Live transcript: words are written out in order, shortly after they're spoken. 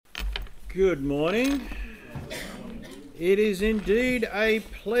Good morning. It is indeed a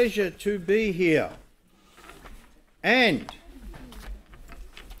pleasure to be here. And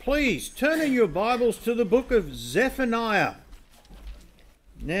please turn in your Bibles to the Book of Zephaniah.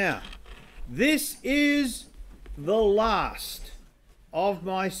 Now, this is the last of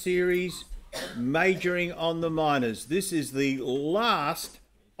my series majoring on the minors. This is the last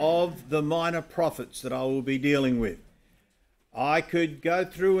of the minor prophets that I will be dealing with. I could go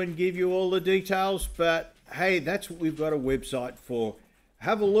through and give you all the details, but hey, that's what we've got a website for.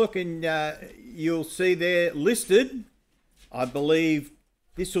 Have a look and you'll see there listed. I believe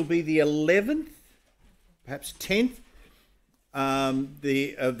this will be the 11th, perhaps 10th, of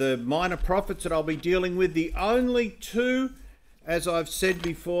the minor prophets that I'll be dealing with. The only two, as I've said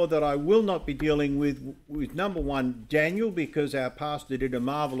before, that I will not be dealing with number one, Daniel, because our pastor did a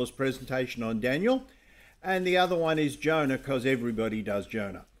marvellous presentation on Daniel. And the other one is Jonah, because everybody does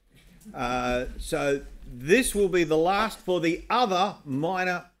Jonah. So this will be the last for the other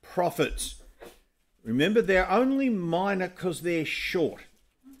minor prophets. Remember, they're only minor because they're short.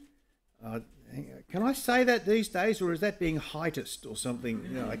 Can I say that these days, or is that being heightist or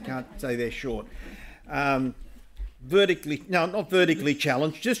something? No, I can't say they're short. Not vertically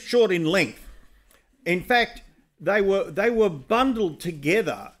challenged, just short in length. In fact, they were bundled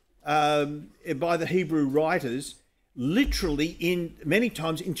together by the Hebrew writers, literally many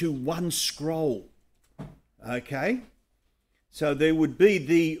times into one scroll. Okay, so there would be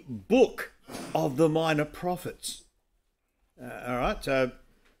the book of the minor prophets. All right, so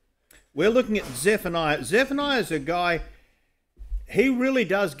we're looking at Zephaniah. Zephaniah is a guy. He really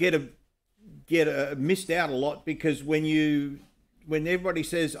does get missed out a lot, because when everybody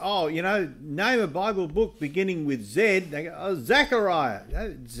says, oh, name a Bible book beginning with Z, they go, oh, Zechariah.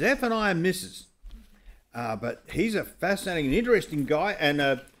 Zephaniah misses. But he's a fascinating and interesting guy, and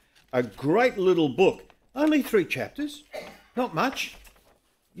a great little book. Only 3 chapters, not much.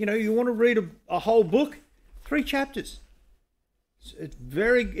 You want to read a whole book, 3 chapters. It's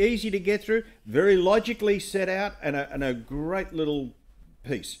very easy to get through, very logically set out, and a great little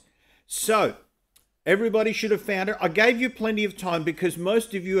piece. So, everybody should have found it. I gave you plenty of time because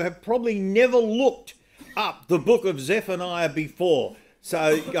most of you have probably never looked up the book of Zephaniah before.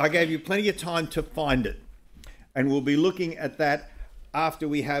 So I gave you plenty of time to find it. And we'll be looking at that after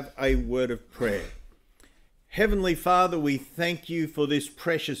we have a word of prayer. Heavenly Father, we thank you for this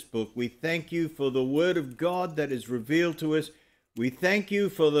precious book. We thank you for the word of God that is revealed to us. We thank you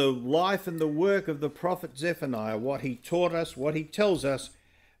for the life and the work of the prophet Zephaniah, what he taught us, what he tells us,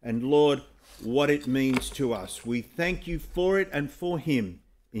 and Lord, what it means to us. We thank you for it and for him.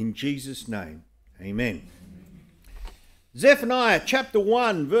 In Jesus' name, amen. Zephaniah chapter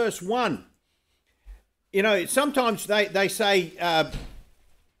 1, verse 1. Sometimes they say, how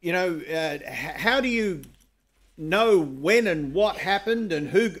do you know when and what happened and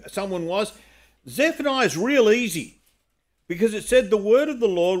who someone was? Zephaniah is real easy, because it said, the word of the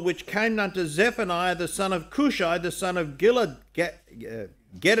Lord which came unto Zephaniah the son of Cushi, the son of Gedaliah,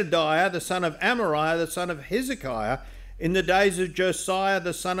 the son of Amariah, the son of Hezekiah, in the days of Josiah,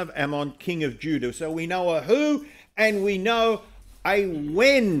 the son of Ammon, king of Judah. So we know a who and we know a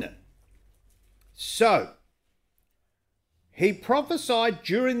when. So, he prophesied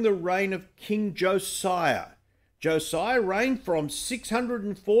during the reign of King Josiah. Josiah reigned from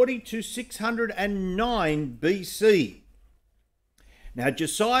 640 to 609 BC. Now,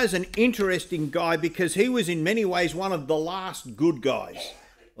 Josiah's an interesting guy because he was in many ways one of the last good guys,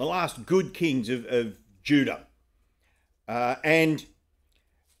 the last good kings of Judah. And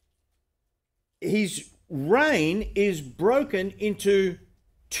his reign is broken into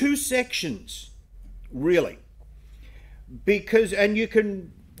 2 sections, really.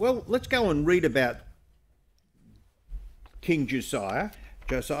 Let's go and read about King Josiah.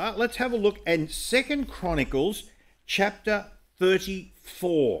 Let's have a look at 2 Chronicles chapter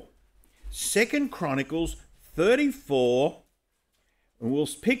 34. 2 Chronicles 34, and we'll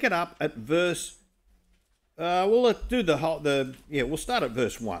pick it up at verse, we'll start at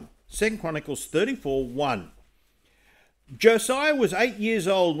verse 1. 2 Chronicles 34, 1. Josiah was 8 years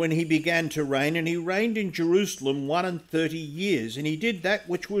old when he began to reign, and he reigned in Jerusalem 31 years, and he did that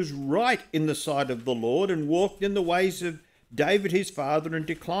which was right in the sight of the Lord, and walked in the ways of David his father, and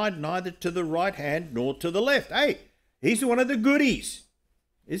declined neither to the right hand nor to the left. Hey, he's one of the goodies.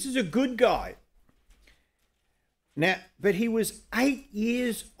 This is a good guy. Now, but he was 8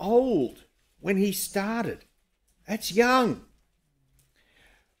 years old when he started. That's young.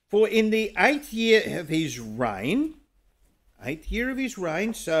 For in the 8th year of his reign,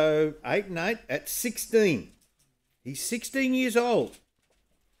 so 8 and 8, at 16. He's 16 years old.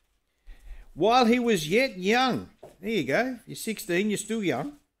 while he was yet young, there you go, you're 16, you're still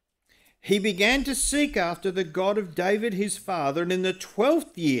young, he began to seek after the God of David his father, and in the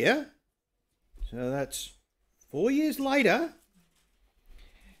 12th year, so that's 4 years later,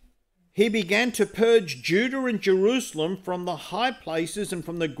 he began to purge Judah and Jerusalem from the high places and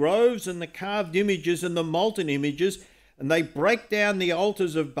from the groves and the carved images and the molten images, and they break down the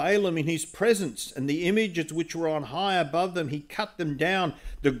altars of Balaam in his presence, and the images which were on high above them, he cut them down.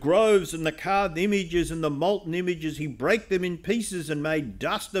 The groves and the carved images and the molten images, he brake them in pieces and made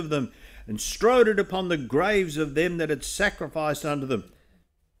dust of them, and strode it upon the graves of them that had sacrificed unto them.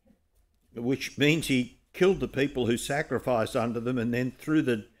 Which means he killed the people who sacrificed unto them, and then threw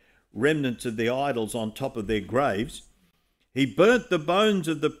the remnants of the idols on top of their graves. He burnt the bones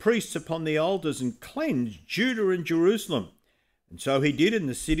of the priests upon the altars and cleansed Judah and Jerusalem. And so he did in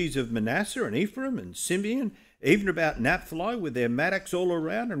the cities of Manasseh and Ephraim and Simeon, even about Naphtali with their mattocks all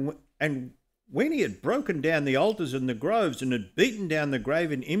around. And when he had broken down the altars and the groves and had beaten down the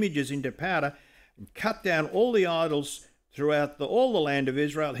graven images into powder and cut down all the idols throughout all the land of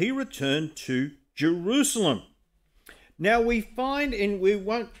Israel, he returned to Jerusalem. Now we find, and we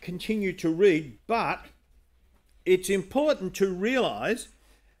won't continue to read, but it's important to realize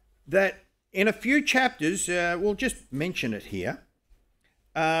that in a few chapters, we'll just mention it here,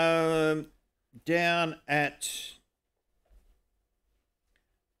 down at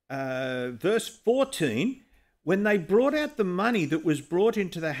verse 14, when they brought out the money that was brought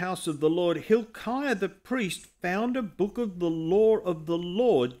into the house of the Lord, Hilkiah the priest found a book of the law of the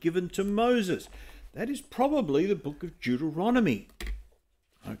Lord given to Moses. That is probably the book of Deuteronomy.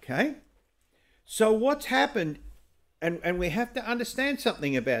 Okay? So what's happened, and we have to understand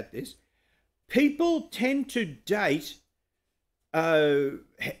something about this. People tend to date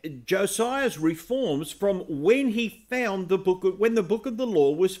Josiah's reforms from when he found the book when the book of the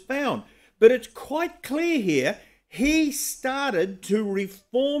law was found. But it's quite clear here, he started to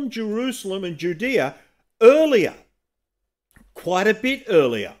reform Jerusalem and Judea earlier, quite a bit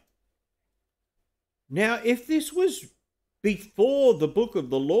earlier. Now, if this was before the book of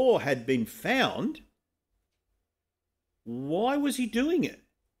the law had been found, why was he doing it?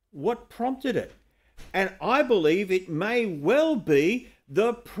 What prompted it? And I believe it may well be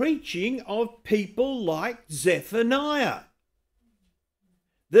the preaching of people like Zephaniah.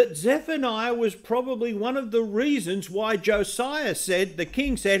 That Zephaniah was probably one of the reasons why Josiah said, the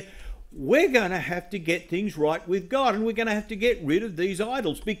king said, we're going to have to get things right with God, and we're going to have to get rid of these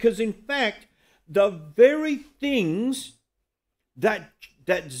idols. Because in fact, the very things that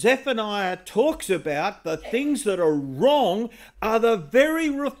Zephaniah talks about, the things that are wrong, are the very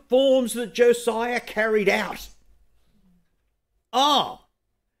reforms that Josiah carried out.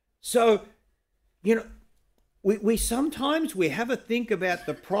 So, we sometimes have a think about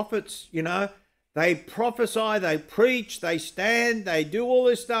the prophets, they prophesy, they preach, they stand, they do all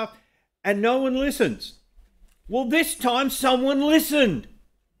this stuff, and no one listens. Well, this time someone listened.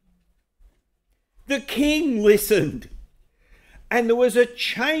 The king listened. And there was a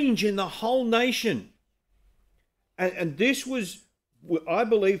change in the whole nation. And this was, I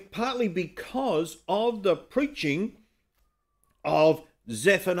believe, partly because of the preaching of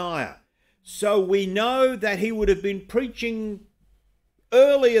Zephaniah. So we know that he would have been preaching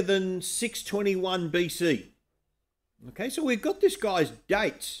earlier than 621 BC. Okay, so we've got this guy's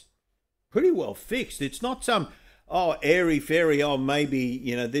dates pretty well fixed. It's not some, airy-fairy,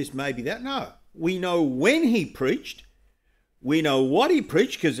 maybe, this, maybe that. No, we know when he preached. We know what he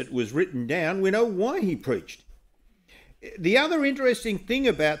preached because it was written down. We know why he preached. The other interesting thing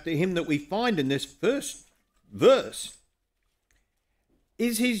about him that we find in this first verse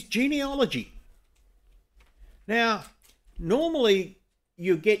is his genealogy. Now, normally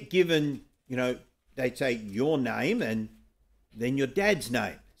you get given, they'd say your name and then your dad's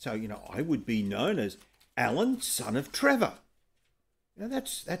name. So, I would be known as Alan, son of Trevor.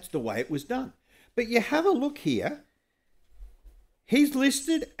 That's the way it was done. But you have a look here. He's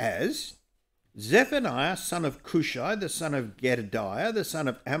listed as Zephaniah, son of Cushai, the son of Gedaliah, the son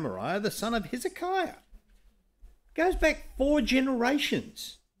of Amariah, the son of Hezekiah. Goes back 4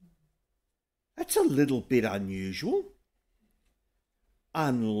 generations. That's a little bit unusual.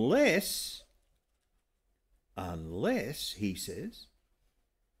 Unless, he says,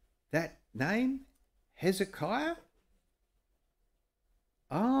 that name, Hezekiah?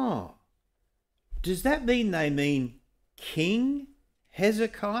 Does that mean they mean King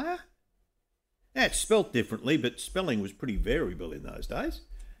Hezekiah? It's spelt differently, but spelling was pretty variable in those days.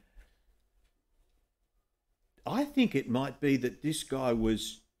 I think it might be that this guy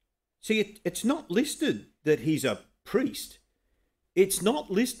was... See, it's not listed that he's a priest. it's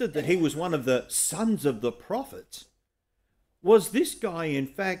not listed that he was one of the sons of the prophets. Was this guy, in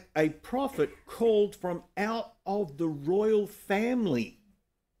fact, a prophet called from out of the royal family?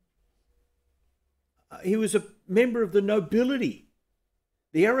 He was a member of the nobility,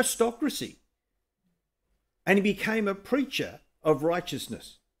 the aristocracy, and he became a preacher of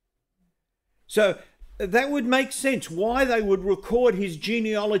righteousness. So that would make sense why they would record his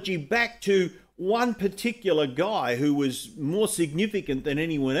genealogy back to one particular guy who was more significant than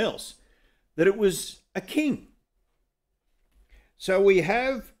anyone else, that it was a king. So we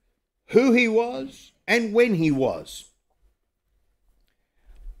have who he was and when he was.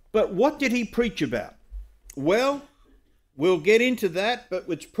 But what did he preach about? Well, we'll get into that, but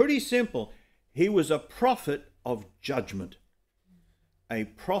it's pretty simple. He was a prophet of judgment. A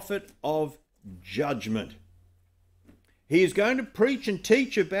prophet of judgment. He is going to preach and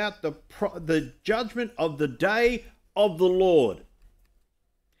teach about the judgment of the day of the Lord.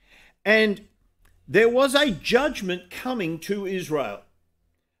 And there was a judgment coming to Israel.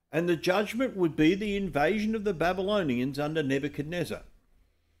 And the judgment would be the invasion of the Babylonians under Nebuchadnezzar.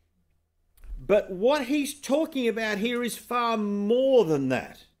 But what he's talking about here is far more than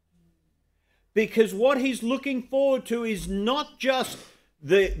that. Because what he's looking forward to is not just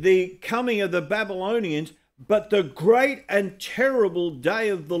the coming of the Babylonians, but the great and terrible day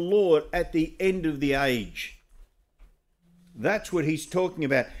of the Lord at the end of the age. That's what he's talking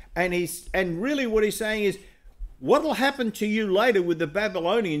about. And really what he's saying is, what will happen to you later with the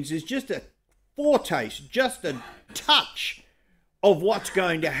Babylonians is just a foretaste, just a touch of what's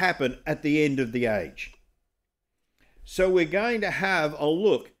going to happen at the end of the age. So we're going to have a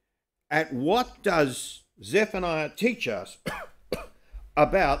look at what does Zephaniah teach us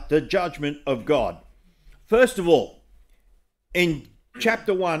about the judgment of God. First of all, in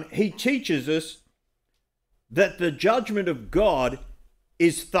chapter 1, he teaches us that the judgment of God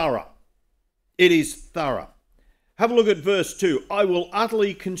is thorough. It is thorough. Have a look at verse 2. I will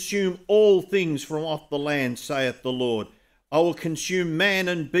utterly consume all things from off the land, saith the Lord. I will consume man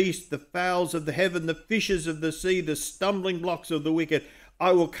and beast, the fowls of the heaven, the fishes of the sea, the stumbling blocks of the wicked.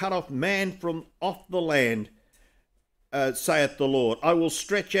 I will cut off man from off the land, saith the Lord. I will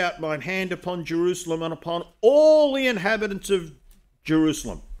stretch out mine hand upon Jerusalem and upon all the inhabitants of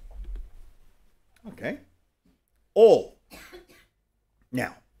Jerusalem. Okay. All.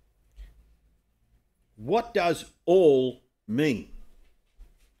 Now, what does all mean?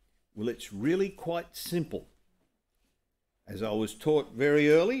 Well, it's really quite simple. As I was taught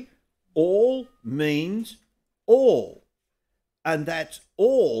very early, all means all. And that's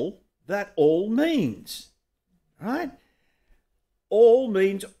all that all means. Right? All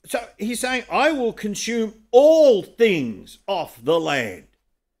means, so he's saying, I will consume all things off the land.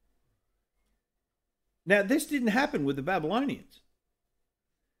 Now, this didn't happen with the Babylonians.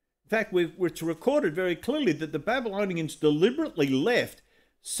 In fact, it's recorded very clearly that the Babylonians deliberately left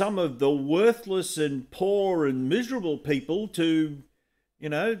some of the worthless and poor and miserable people to,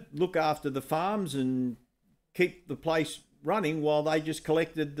 look after the farms and keep the place running while they just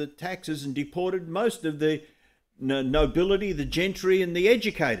collected the taxes and deported most of the nobility, the gentry, and the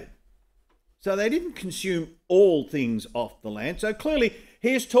educated. So they didn't consume all things off the land. So clearly,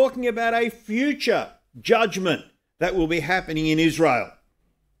 he is talking about a future judgment that will be happening in Israel.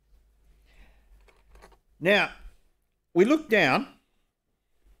 Now, we look down,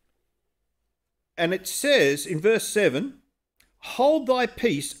 and it says in verse 7, hold thy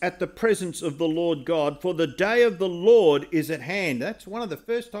peace at the presence of the Lord God, for the day of the Lord is at hand. That's one of the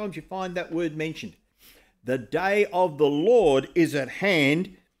first times you find that word mentioned. The day of the Lord is at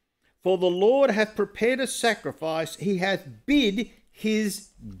hand, for the Lord hath prepared a sacrifice. He hath bid his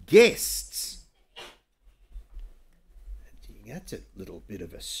guests. That's a little bit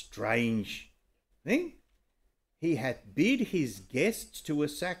of a strange thing. He hath bid his guests to a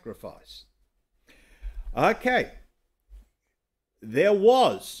sacrifice. Okay. There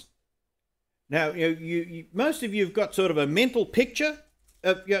was. Now, you most of you have got sort of a mental picture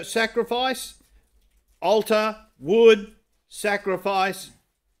of sacrifice, altar, wood, sacrifice,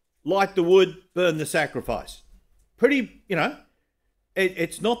 light the wood, burn the sacrifice. Pretty,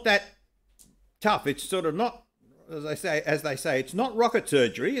 it's not that tough. It's sort of not, as they say, it's not rocket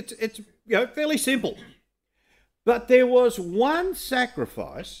surgery. It's fairly simple. But there was one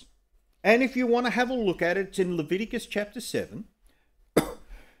sacrifice, and if you want to have a look at it, it's in Leviticus chapter 7.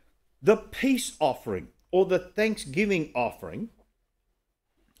 The peace offering or the thanksgiving offering,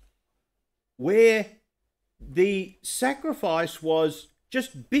 where the sacrifice was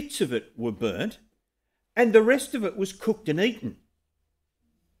just bits of it were burnt and the rest of it was cooked and eaten.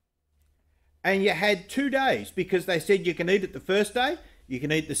 And you had 2 days, because they said you can eat it the first day, you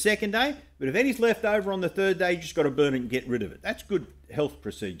can eat the second day, but if any's left over on the third day, you just got to burn it and get rid of it. That's good health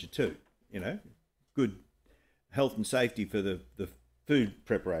procedure too, good health and safety for the food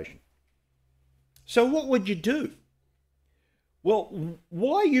preparation. So what would you do? Well,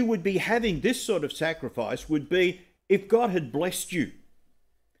 why you would be having this sort of sacrifice would be if God had blessed you.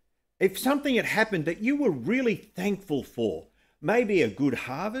 If something had happened that you were really thankful for, maybe a good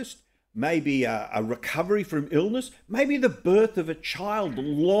harvest, maybe a recovery from illness, maybe the birth of a child, a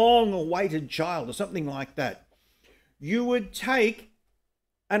long-awaited child, or something like that, you would take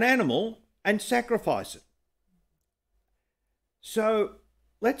an animal and sacrifice it. So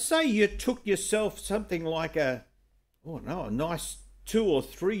let's say you took yourself something like a nice 2 or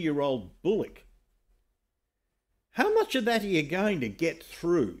 3 year old bullock. How much of that are you going to get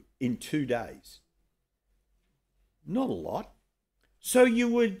through in 2 days? Not a lot. So you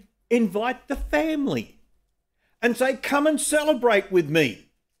would invite the family and say, come and celebrate with me.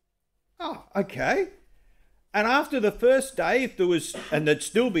 Oh, okay. And after the first day, if there was, and there'd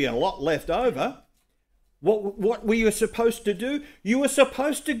still be a lot left over, what were you supposed to do? You were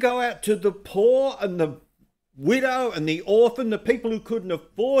supposed to go out to the poor and the widow and the orphan, the people who couldn't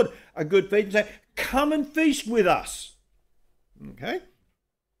afford a good feed, and say, come and feast with us. Okay?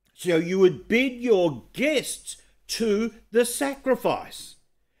 So you would bid your guests to the sacrifice.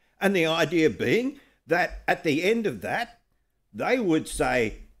 And the idea being that at the end of that, they would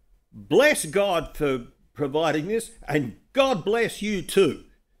say, bless God for providing this, and God bless you too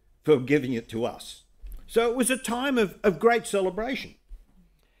for giving it to us. So it was a time of great celebration.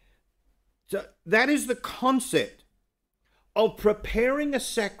 So that is the concept of preparing a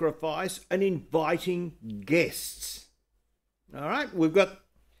sacrifice and inviting guests. All right, we've got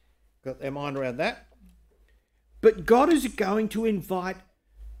their mind around that. But God is going to invite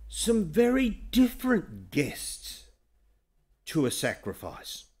some very different guests to a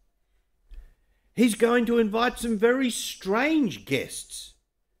sacrifice. He's going to invite some very strange guests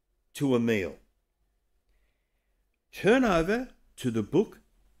to a meal. Turn over to the book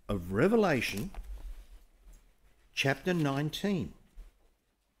of Revelation, chapter 19.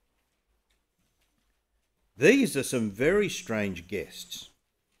 These are some very strange guests.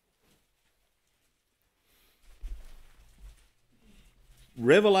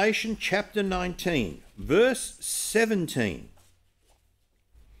 Revelation chapter 19, verse 17.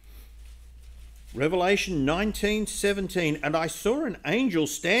 Revelation 19:17. And I saw an angel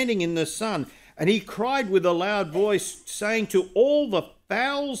standing in the sun, and he cried with a loud voice, saying to all the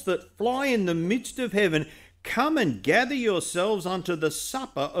fowls that fly in the midst of heaven, come and gather yourselves unto the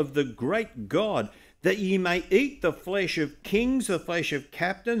supper of the great God, that ye may eat the flesh of kings, the flesh of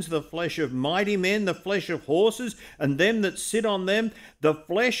captains, the flesh of mighty men, the flesh of horses, and them that sit on them, the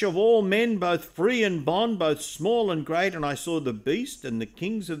flesh of all men, both free and bond, both small and great. And I saw the beast and the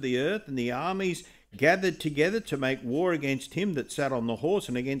kings of the earth and the armies gathered together to make war against him that sat on the horse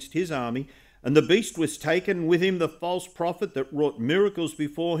and against his army. And the beast was taken, with him the false prophet that wrought miracles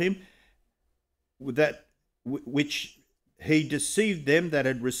before him, which he deceived them that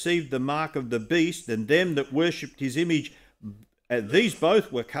had received the mark of the beast, and them that worshipped his image. These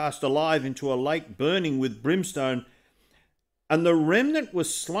both were cast alive into a lake burning with brimstone. And the remnant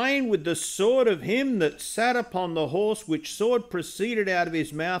was slain with the sword of him that sat upon the horse, which sword proceeded out of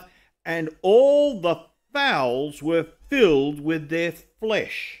his mouth, and all the fowls were filled with their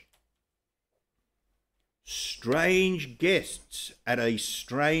flesh. Strange guests at a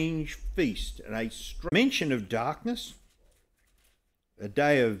strange feast, and a mention of darkness. A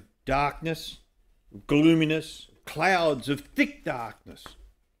day of darkness, of gloominess, clouds of thick darkness.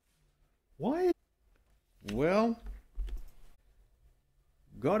 Why? Well,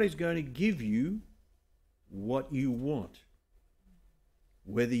 God is going to give you what you want,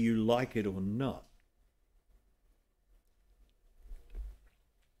 whether you like it or not.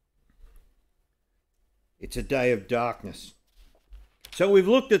 It's a day of darkness. So we've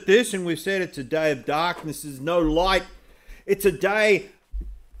looked at this and we've said it's a day of darkness, there's no light. It's a day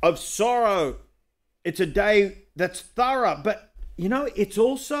of sorrow. It's a day that's thorough. But, it's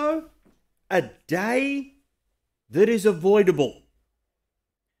also a day that is avoidable.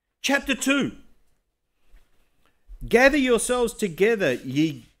 Chapter 2. Gather yourselves together,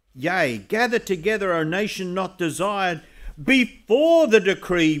 gather together, O nation not desired, before the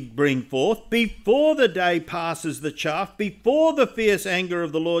decree bring forth, before the day passes the chaff, before the fierce anger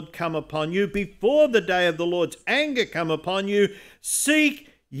of the Lord come upon you, before the day of the Lord's anger come upon you, seek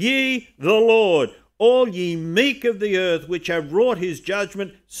ye the Lord, all ye meek of the earth, which have wrought his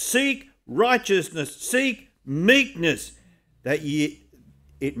judgment, seek righteousness, seek meekness, that ye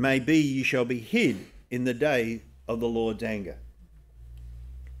it may be ye shall be hid in the day of the Lord's anger.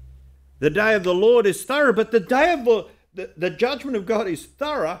 The day of the Lord is thorough, but the day of the judgment of God is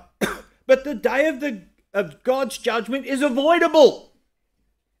thorough, but the day of God's judgment is avoidable.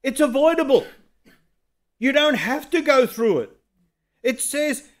 It's avoidable. You don't have to go through it. It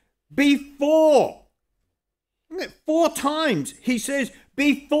says before. 4 times he says,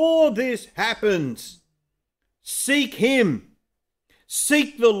 before this happens, seek him.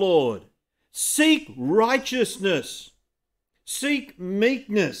 Seek the Lord. Seek righteousness. Seek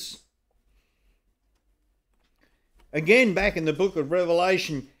meekness. Again, back in the book of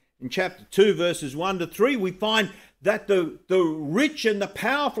Revelation, in chapter 2, verses 1 to 3, we find that the rich and the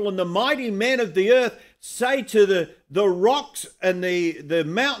powerful and the mighty men of the earth say to the rocks and the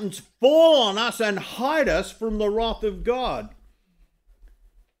mountains, fall on us and hide us from the wrath of God,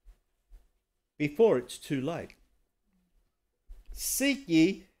 before it's too late. Seek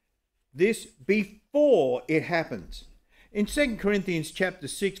ye this before it happens. In 2 Corinthians chapter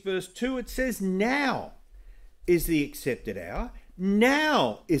 6, verse 2, it says, now is the accepted hour.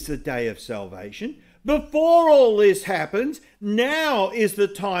 Now is the day of salvation. Before all this happens, now is the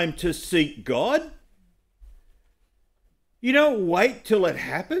time to seek God. You don't wait till it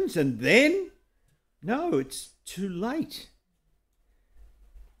happens and then. No, it's too late.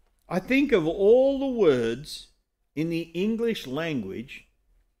 I think of all the words in the English language,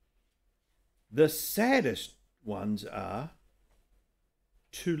 the saddest ones are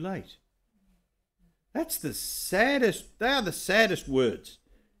too late. That's the saddest, they are the saddest words.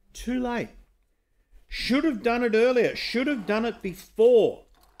 Too late. Should have done it earlier. Should have done it before.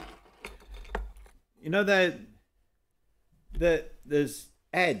 You know, there's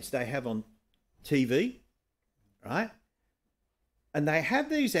ads they have on TV, right? And they have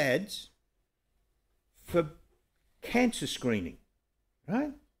these ads for cancer screening,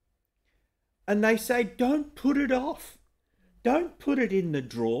 right? And they say, don't put it off. Don't put it in the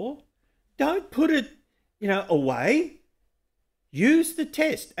drawer. Don't put it, away. Use the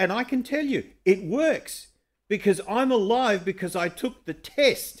test. And I can tell you, it works because I'm alive because I took the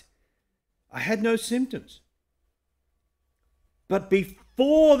test. I had no symptoms. But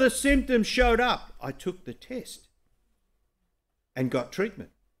before the symptoms showed up, I took the test and got treatment.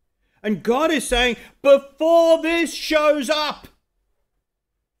 And God is saying, before this shows up,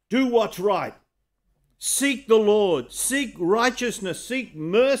 do what's right. Seek the Lord. Seek righteousness. Seek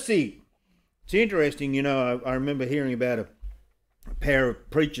mercy. It's interesting, I remember hearing about a pair of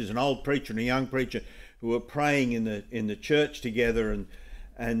preachers, an old preacher and a young preacher, who were praying in the church together,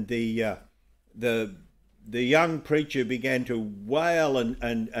 and the young preacher began to wail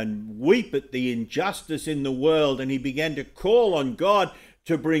and weep at the injustice in the world, and he began to call on God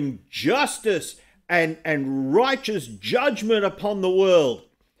to bring justice and righteous judgment upon the world.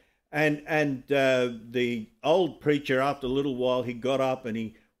 And the old preacher, after a little while, he got up and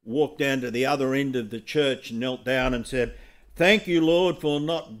he walked down to the other end of the church and knelt down and said, thank you, Lord, for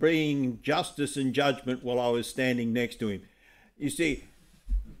not bringing justice and judgment while I was standing next to him. You see,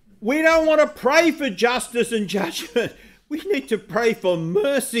 we don't want to pray for justice and judgment. We need to pray for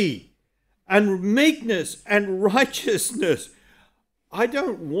mercy and meekness and righteousness. I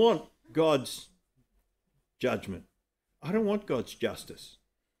don't want God's judgment. I don't want God's justice.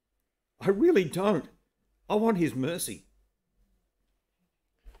 I really don't. I want his mercy.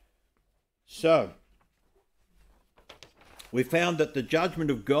 So, we found that the judgment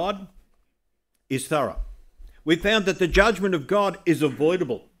of God is thorough. We found that the judgment of God is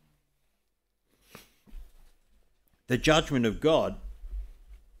avoidable. The judgment of God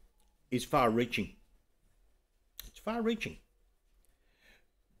is far-reaching. It's far-reaching.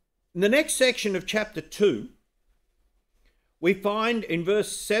 In the next section of chapter 2, we find in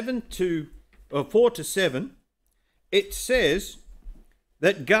verse 4 to 7, it says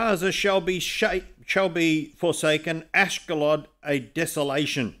that Gaza shall be forsaken, Ashkelon a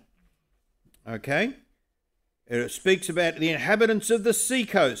desolation. Okay? It speaks about the inhabitants of the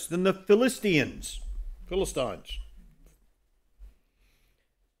seacoast and the Philistines.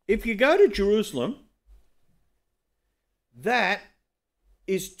 If you go to Jerusalem, that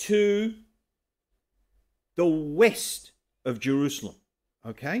is to the west of Jerusalem.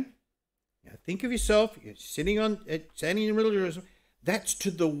 Okay? Now think of yourself, you're standing in the middle of Jerusalem. That's to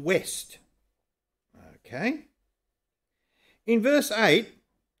the west. Okay? In verse 8,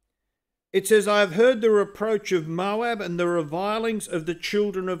 it says, I have heard the reproach of Moab and the revilings of the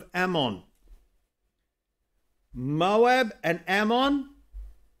children of Ammon. Moab and Ammon,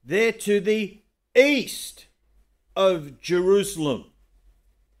 they're to the east of Jerusalem.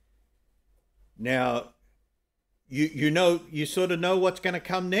 Now, You sort of know what's going to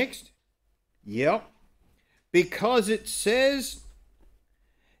come next? Yep. Because it says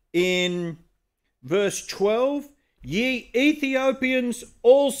in verse 12, ye Ethiopians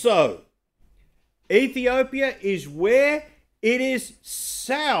also. Ethiopia is where? It is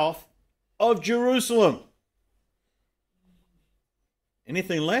south of Jerusalem.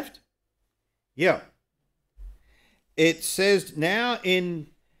 Anything left? Yeah. It says now in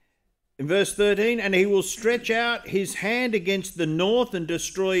verse 13, and he will stretch out his hand against the north and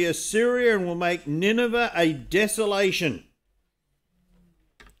destroy Assyria and will make Nineveh a desolation.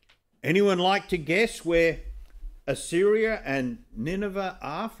 Anyone like to guess where Assyria and Nineveh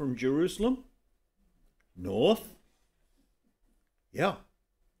are from Jerusalem? North. Yeah.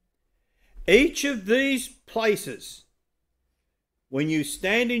 Each of these places, when you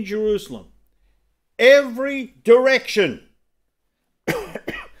stand in Jerusalem, every direction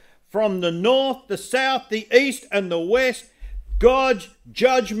from the north, the south, the east, and the west, God's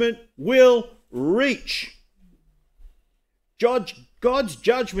judgment will reach. God's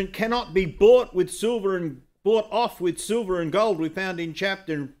judgment cannot be bought off with silver and gold. We found in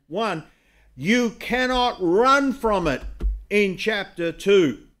chapter 1. You cannot run from it in chapter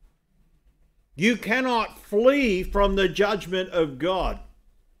 2. You cannot flee from the judgment of God.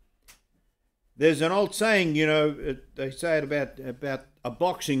 There's an old saying, they say it about a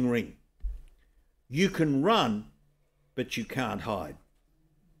boxing ring. You can run, but you can't hide.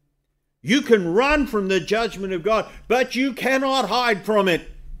 You can run from the judgment of God, but you cannot hide from it.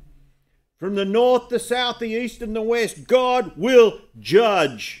 From the north, the south, the east, and the west, God will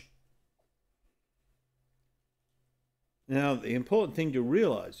judge. Now, the important thing to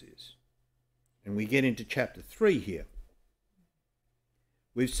realize is, and we get into chapter 3 here,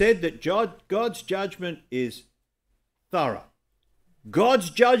 we've said that God's judgment is thorough. God's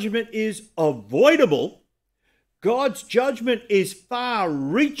judgment is avoidable. God's judgment is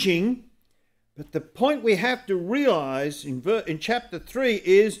far-reaching. But the point we have to realize in chapter 3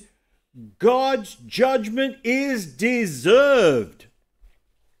 is God's judgment is deserved.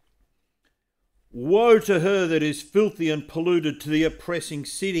 Woe to her that is filthy and polluted, to the oppressing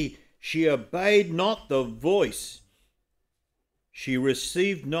city. She obeyed not the voice. She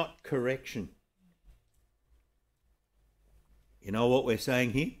received not correction. You know what we're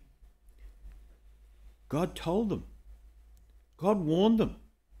saying here? God told them. God warned them.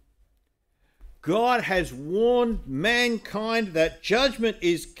 God has warned mankind that judgment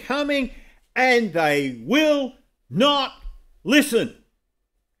is coming and they will not listen.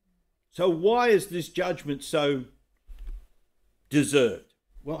 So why is this judgment so deserved?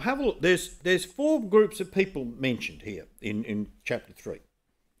 Well, have a look. There's 4 groups of people mentioned here in chapter 3. It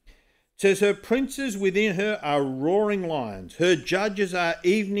says, her princes within her are roaring lions. Her judges are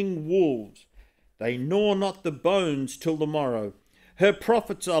evening wolves. They gnaw not the bones till the morrow. Her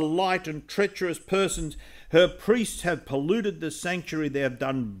prophets are light and treacherous persons. Her priests have polluted the sanctuary. They have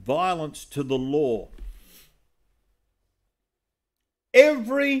done violence to the law.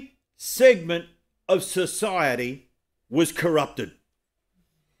 Every segment of society was corrupted.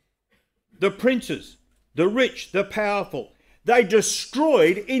 The princes, the rich, the powerful, they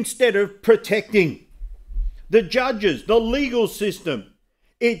destroyed instead of protecting. The judges, the legal system,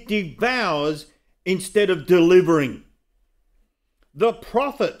 it devours instead of delivering. The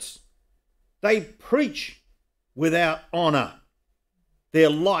prophets, they preach without honour. They're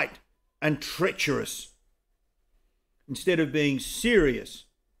light and treacherous instead of being serious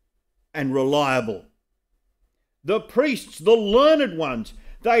and reliable. The priests, the learned ones,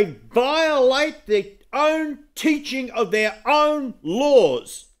 they violate their own teaching of their own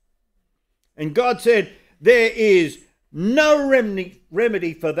laws. And God said, there is no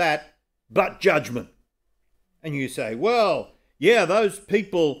remedy for that but judgment. And you say, well, yeah, those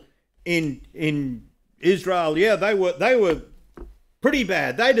people in Israel, yeah, they were pretty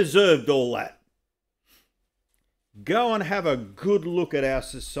bad. They deserved all that. Go and have a good look at our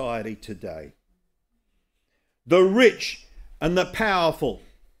society today. The rich and the powerful,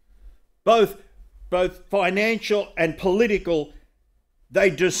 both financial and political, they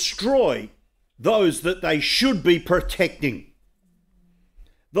destroy those that they should be protecting.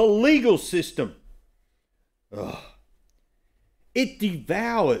 The legal system, it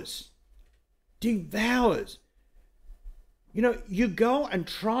devours. You know, you go and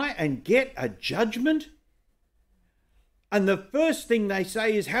try and get a judgment, and the first thing they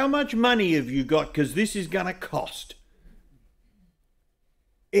say is, how much money have you got? Because this is going to cost.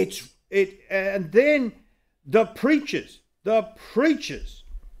 And then the preachers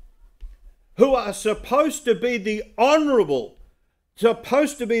who are supposed to be the honourable,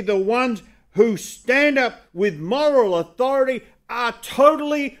 supposed to be the ones who stand up with moral authority are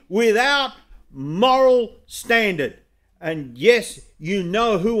totally without moral standard. And yes, you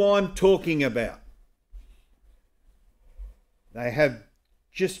know who I'm talking about. They have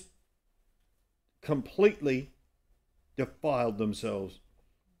just completely defiled themselves.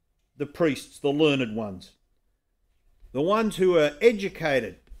 The priests, the learned ones, the ones who are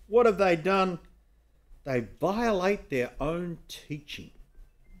educated, what have they done? They violate their own teaching.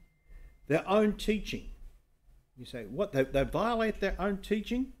 Their own teaching. You say, what? They violate their own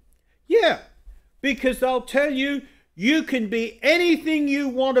teaching? Yeah, because they'll tell you, you can be anything you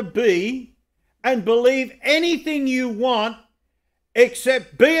want to be and believe anything you want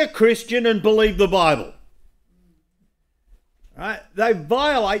except be a Christian and believe the Bible. Right? They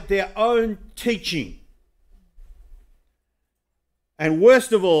violate their own teaching. And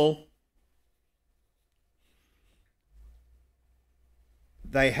worst of all,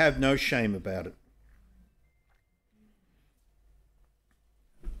 they have no shame about it.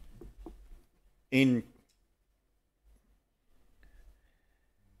 And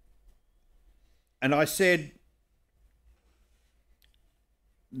I said,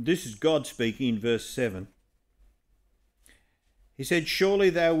 this is God speaking in verse 7. He said,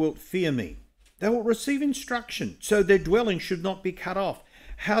 surely thou wilt fear me. They will receive instruction, so their dwelling should not be cut off.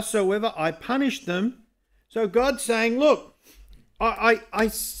 Howsoever I punish them. So God's saying, look, I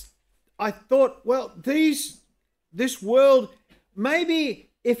thought, well, this world, maybe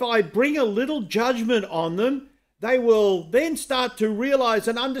if I bring a little judgment on them, they will then start to realize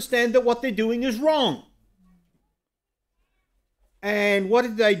and understand that what they're doing is wrong. And what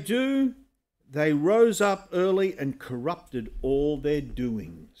did they do? They rose up early and corrupted all their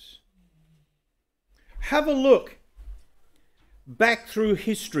doings. Have a look back through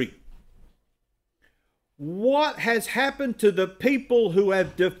history. What has happened to the people who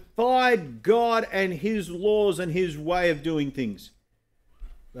have defied God and his laws and his way of doing things?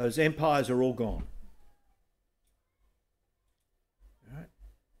 Those empires are all gone. Right?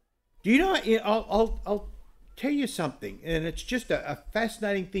 Do you know, I'll tell you something, and it's just a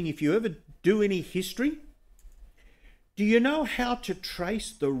fascinating thing. If you ever do any history, do you know how to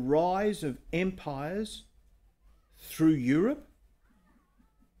trace the rise of empires through Europe?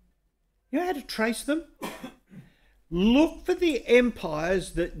 You know how to trace them? Look for the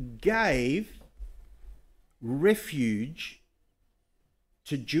empires that gave refuge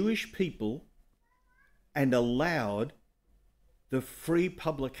to Jewish people and allowed the free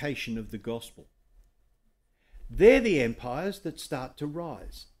publication of the gospel. They're the empires that start to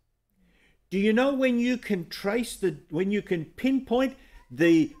rise. Do you know when you can pinpoint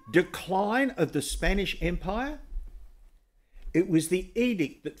the decline of the Spanish Empire? It was the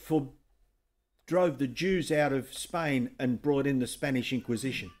edict that drove the Jews out of Spain and brought in the Spanish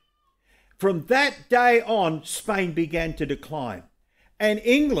Inquisition. From that day on, Spain began to decline. And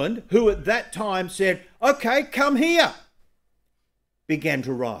England, who at that time said, okay, come here, began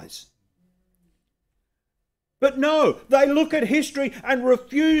to rise. But no, they look at history and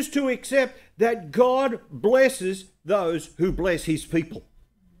refuse to accept that God blesses those who bless his people.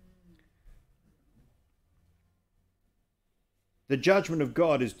 The judgment of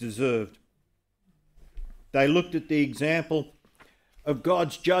God is deserved. They looked at the example of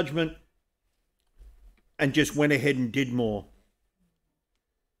God's judgment and just went ahead and did more.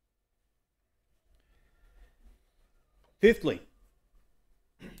 Fifthly,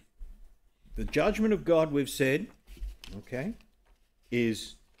 the judgment of God, we've said, okay,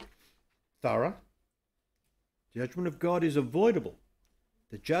 is thorough. The judgment of God is avoidable.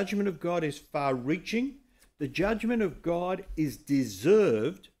 The judgment of God is far-reaching. The judgment of God is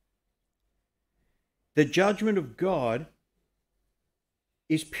deserved. The judgment of God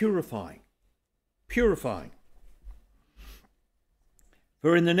is purifying. Purifying.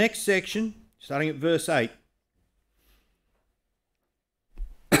 For in the next section, starting at verse 8,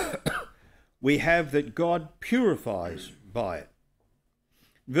 we have that God purifies by it.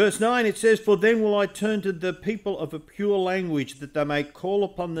 Verse 9, it says, for then will I turn to the people of a pure language, that they may call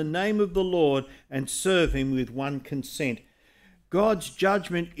upon the name of the Lord and serve him with one consent. God's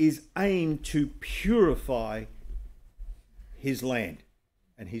judgment is aimed to purify his land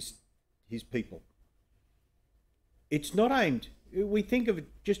and his people. It's not aimed, we think of it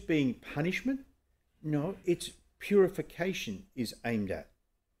just being punishment. No, it's purification is aimed at.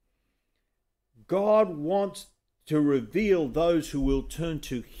 God wants to reveal those who will turn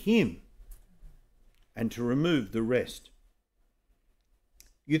to him and to remove the rest.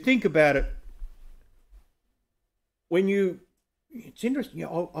 You think about it, it's interesting,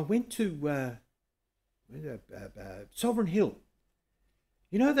 I went to Sovereign Hill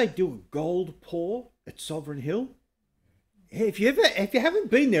You know they do a gold pour at Sovereign Hill? If you haven't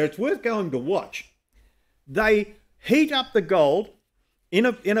been there, it's worth going to watch. They heat up the gold in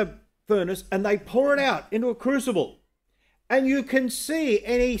a furnace and they pour it out into a crucible. And you can see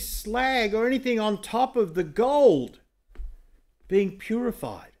any slag or anything on top of the gold being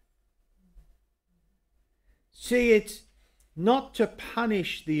purified. See, it's not to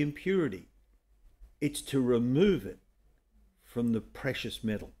punish the impurity. It's to remove it from the precious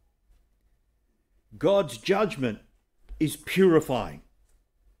metal. God's judgment is purifying.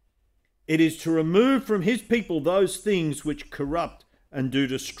 It is to remove from his people those things which corrupt and do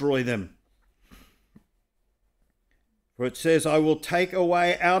destroy them. For it says, I will take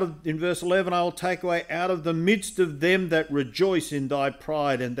away in verse 11, I will take away out of the midst of them that rejoice in thy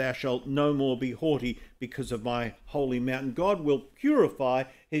pride, and thou shalt no more be haughty because of my holy mountain. God will purify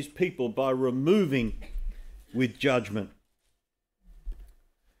his people by removing with judgment.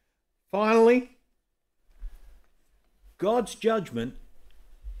 Finally, God's judgment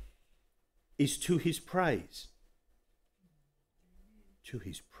is to his praise. To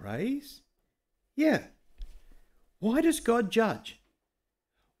his praise? Yeah. Why does God judge?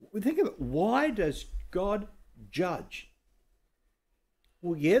 Think of it. Why does God judge?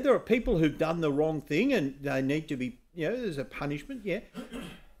 Well, yeah, there are people who've done the wrong thing and they need to be, there's a punishment, yeah.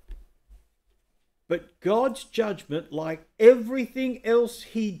 But God's judgment, like everything else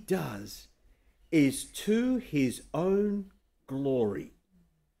he does, is to his own glory.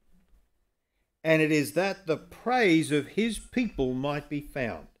 And it is that the praise of his people might be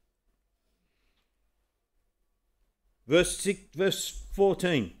found. Verse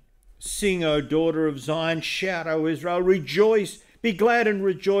 14, sing, O daughter of Zion, shout, O Israel, rejoice, be glad and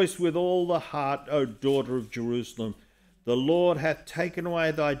rejoice with all the heart, O daughter of Jerusalem. The Lord hath taken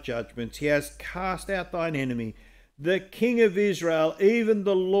away thy judgments, he has cast out thine enemy. The King of Israel, even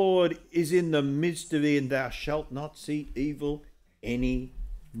the Lord, is in the midst of thee, and thou shalt not see evil any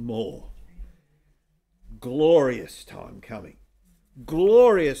more. Glorious time coming.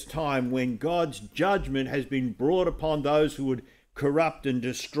 Glorious time when God's judgment has been brought upon those who would corrupt and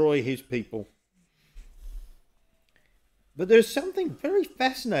destroy his people. But there's something very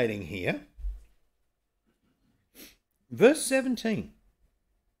fascinating here. Verse 17.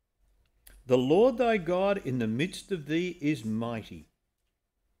 The Lord thy God in the midst of thee is mighty.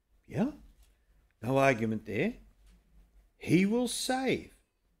 Yeah, no argument there. He will save.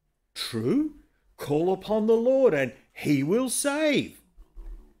 True. Call upon the Lord and he will save.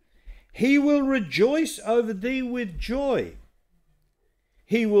 He will rejoice over thee with joy.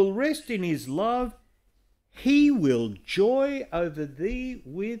 He will rest in his love. He will joy over thee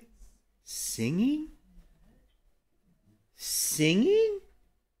with singing. Singing?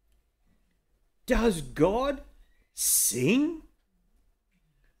 Does God sing?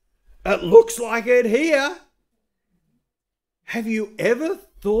 It looks like it here. Have you ever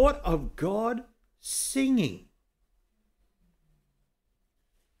thought of God singing?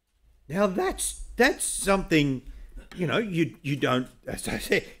 Now that's something, you don't, as I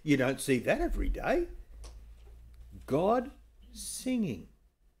said, you don't see that every day. God singing.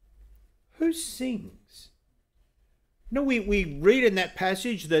 Who sings? We read in that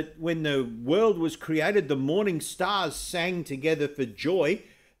passage that when the world was created, the morning stars sang together for joy.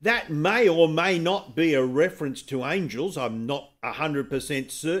 That may or may not be a reference to angels. I'm not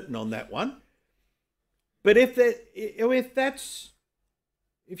 100% certain on that one. But if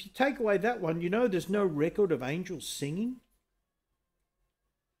you take away that one, there's no record of angels singing.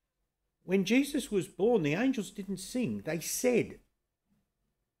 When Jesus was born, the angels didn't sing, they said.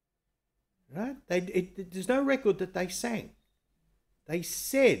 Right? There's no record that they sang. They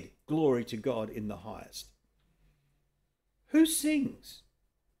said, glory to God in the highest. Who sings?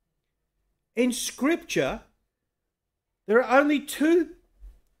 In Scripture, there are only two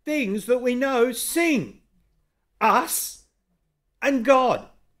things that we know sing. Us and God.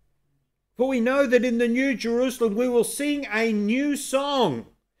 For we know that in the New Jerusalem we will sing a new song.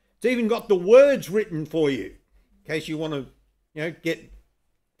 It's even got the words written for you, in case you want to, get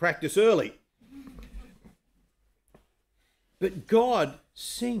practice early. But God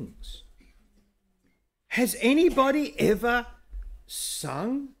sings. Has anybody ever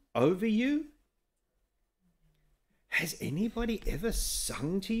sung over you? Has anybody ever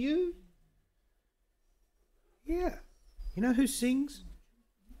sung to you? Yeah. You know who sings?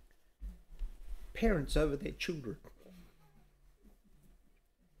 Parents over their children.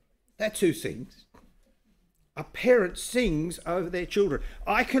 That's who sings. A parent sings over their children.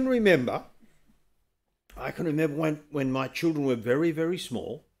 I can remember when my children were very, very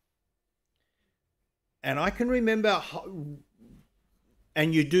small. And I can remember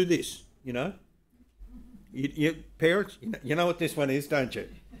and you do this, You parents, you know what this one is, don't you?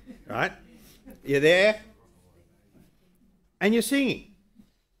 Right? You're there, and you're singing.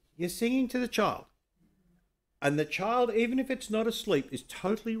 You're singing to the child. And the child, even if it's not asleep, is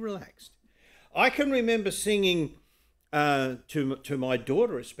totally relaxed. I can remember singing to my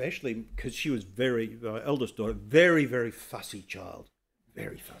daughter especially, because she was my eldest daughter, very, very fussy child.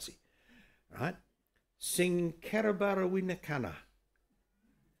 Very fussy. Right? Sing Karabara Winakana.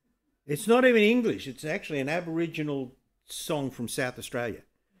 It's not even English. It's actually an Aboriginal song from South Australia.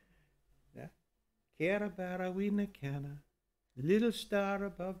 Yeah? Karabara Winakana, little star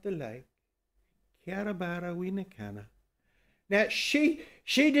above the lake. Karabara Winakana. Now, she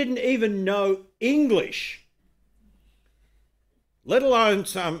didn't even know English, let alone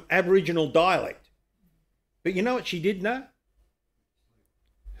some Aboriginal dialect. But you know what she did know?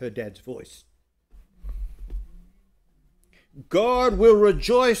 Her dad's voice. God will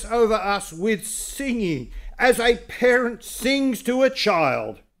rejoice over us with singing, as a parent sings to a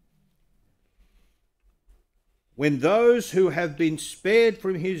child. When those who have been spared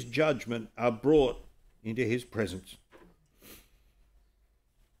from his judgment are brought into his presence.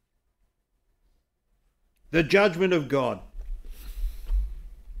 The judgment of God.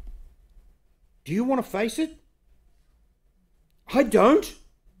 Do you want to face it? I don't.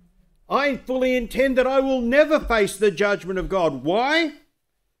 I fully intend that I will never face the judgment of God. Why?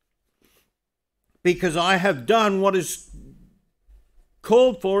 Because I have done what is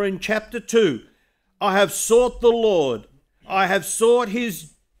called for in chapter 2. I have sought the Lord. I have sought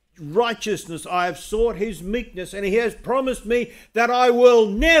his righteousness. I have sought his meekness. And he has promised me that I will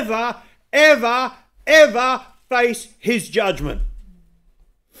never, ever, ever face his judgment.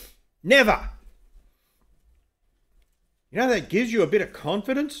 Never. You know, that gives you a bit of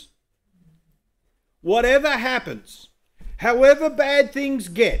confidence. Whatever happens, however bad things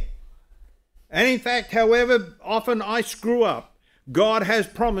get, and in fact, however often I screw up, God has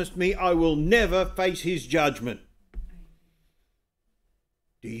promised me I will never face his judgment.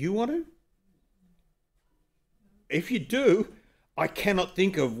 Do you want to? If you do, I cannot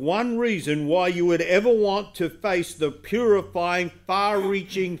think of one reason why you would ever want to face the purifying,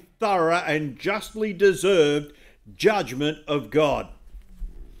 far-reaching, thorough, and justly deserved judgment of God.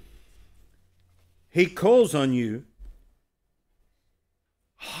 He calls on you.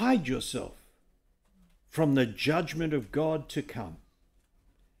 Hide yourself from the judgment of God to come.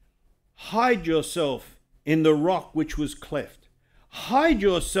 Hide yourself in the rock which was cleft. Hide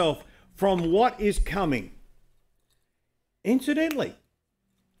yourself from what is coming. Incidentally,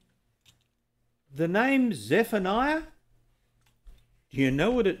 the name Zephaniah, do you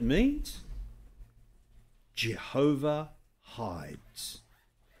know what it means? Jehovah hides.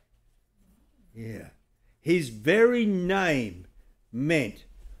 Yeah. His very name meant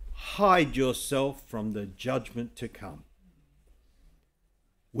hide yourself from the judgment to come.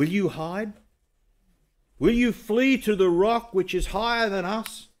 Will you hide? Will you flee to the rock which is higher than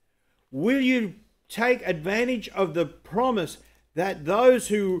us? Will you take advantage of the promise that those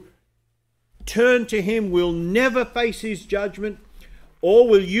who turn to him will never face his judgment? Or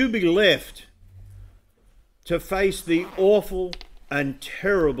will you be left to face the awful and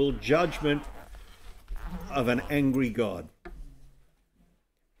terrible judgment of an angry God?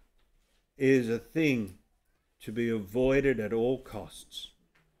 It is a thing to be avoided at all costs.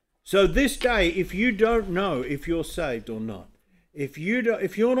 So this day, if you don't know if you're saved or not, if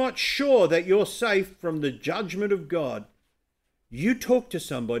you're not sure that you're safe from the judgment of God, you talk to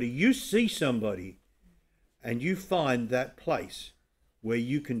somebody, you see somebody, and you find that place where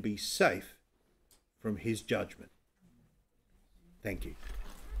you can be safe from his judgment. Thank you.